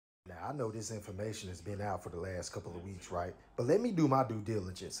Now, I know this information has been out for the last couple of weeks, right? But let me do my due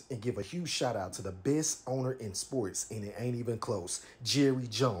diligence and give a huge shout out to the best owner in sports, and it ain't even close, Jerry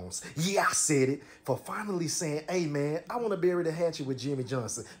Jones. Yeah, I said it. For finally saying, hey, man, I want to bury the hatchet with Jimmy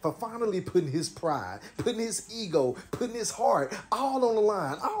Johnson. For finally putting his pride, putting his ego, putting his heart all on the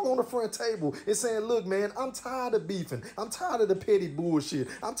line, all on the front table, and saying, look, man, I'm tired of beefing. I'm tired of the petty bullshit.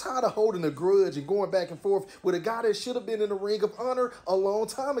 I'm tired of holding a grudge and going back and forth with a guy that should have been in the Ring of Honor a long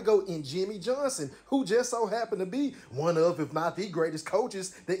time ago in Jimmy Johnson, who just so happened to be one of, if not the greatest coaches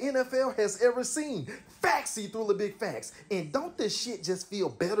the NFL has ever seen. Facts, see through the big facts. And don't this shit just feel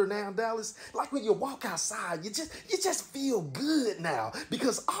better now, Dallas? Like when you walk outside, you just feel good now,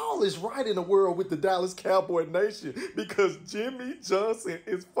 because all is right in the world with the Dallas Cowboy Nation, because Jimmy Johnson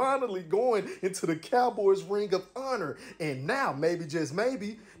is finally going into the Cowboys Ring of Honor. And now, maybe, just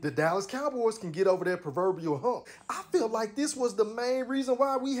maybe, the Dallas Cowboys can get over that proverbial hump. I feel like this was the main reason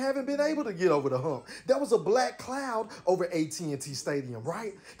why we haven't been able to get over the hump. There was a black cloud over AT&T Stadium,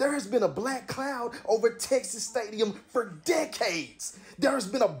 right? There has been a black cloud over Texas Stadium for decades. There has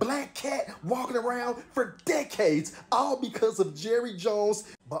been a black cat walking around for decades, all because of Jerry Jones.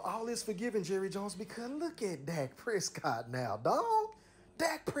 But all is forgiven, Jerry Jones, because look at Dak Prescott now, dog.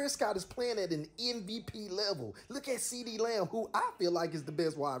 Dak Prescott is playing at an MVP level. Look at CeeDee Lamb, who I feel like is the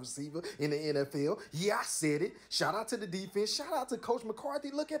best wide receiver in the NFL. Yeah, I said it. Shout out to the defense. Shout out to Coach McCarthy.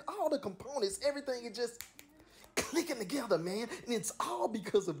 Look at all the components. Everything is just clicking together, man. And it's all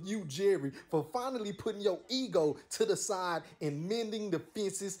because of you, Jerry, for finally putting your ego to the side and mending the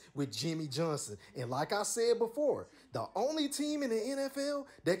fences with Jimmy Johnson. And like I said before, the only team in the NFL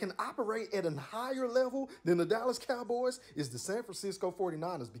that can operate at a higher level than the Dallas Cowboys is the San Francisco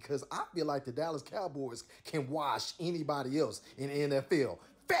 49ers, because I feel like the Dallas Cowboys can wash anybody else in the NFL.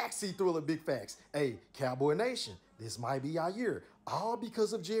 Facts, see through the big facts. Hey, Cowboy Nation, this might be our year, all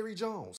because of Jerry Jones.